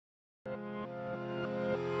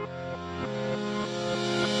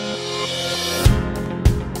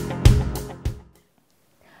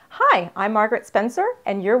Hi, I'm Margaret Spencer,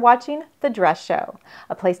 and you're watching The Dress Show,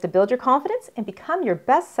 a place to build your confidence and become your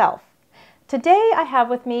best self. Today, I have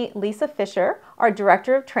with me Lisa Fisher, our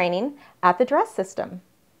Director of Training at the DRES System.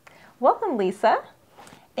 Welcome, Lisa.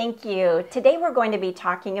 Thank you. Today, we're going to be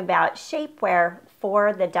talking about shapewear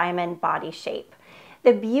for the diamond body shape.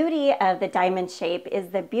 The beauty of the diamond shape is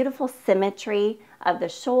the beautiful symmetry of the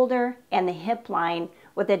shoulder and the hip line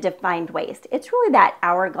with a defined waist. It's really that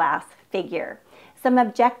hourglass figure. Some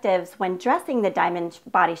objectives when dressing the diamond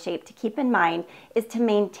body shape to keep in mind is to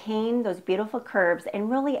maintain those beautiful curves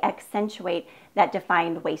and really accentuate that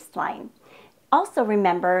defined waistline. Also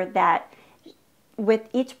remember that with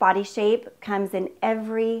each body shape comes in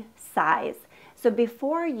every size. So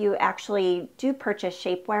before you actually do purchase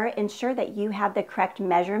shapewear, ensure that you have the correct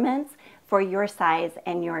measurements for your size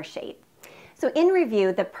and your shape. So in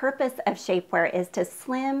review, the purpose of shapewear is to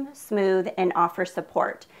slim, smooth, and offer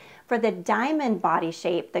support. For the diamond body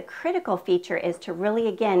shape, the critical feature is to really,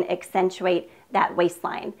 again, accentuate that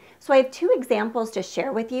waistline. So I have two examples to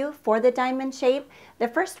share with you for the diamond shape. The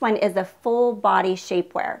first one is a full body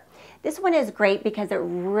shapewear. This one is great because it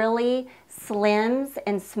really slims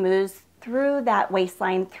and smooths through that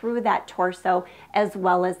waistline, through that torso, as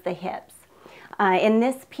well as the hips. In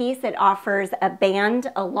this piece, it offers a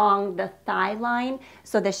band along the thigh line,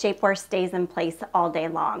 so the shapewear stays in place all day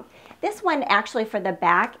long. This one actually for the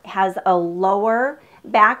back has a lower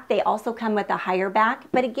back. They also come with a higher back,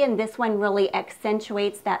 but again, this one really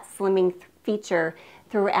accentuates that slimming feature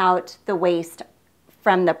throughout the waist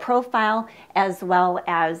from the profile as well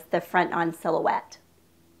as the front on silhouette.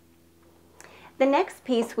 The next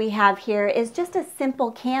piece we have here is just a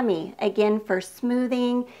simple cami, again for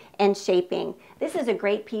smoothing and shaping. This is a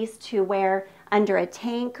great piece to wear under a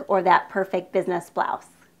tank or that perfect business blouse.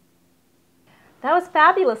 That was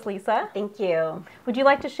fabulous, Lisa. Thank you. Would you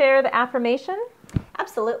like to share the affirmation?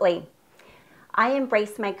 Absolutely. I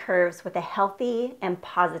embrace my curves with a healthy and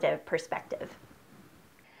positive perspective.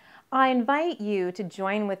 I invite you to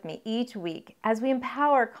join with me each week as we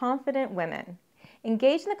empower confident women.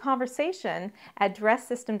 Engage in the conversation at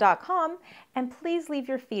DRESsystem.com and please leave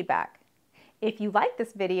your feedback. If you like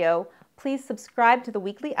this video, please subscribe to the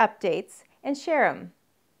weekly updates and share them.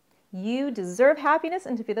 You deserve happiness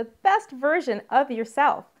and to be the best version of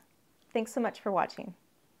yourself. Thanks so much for watching.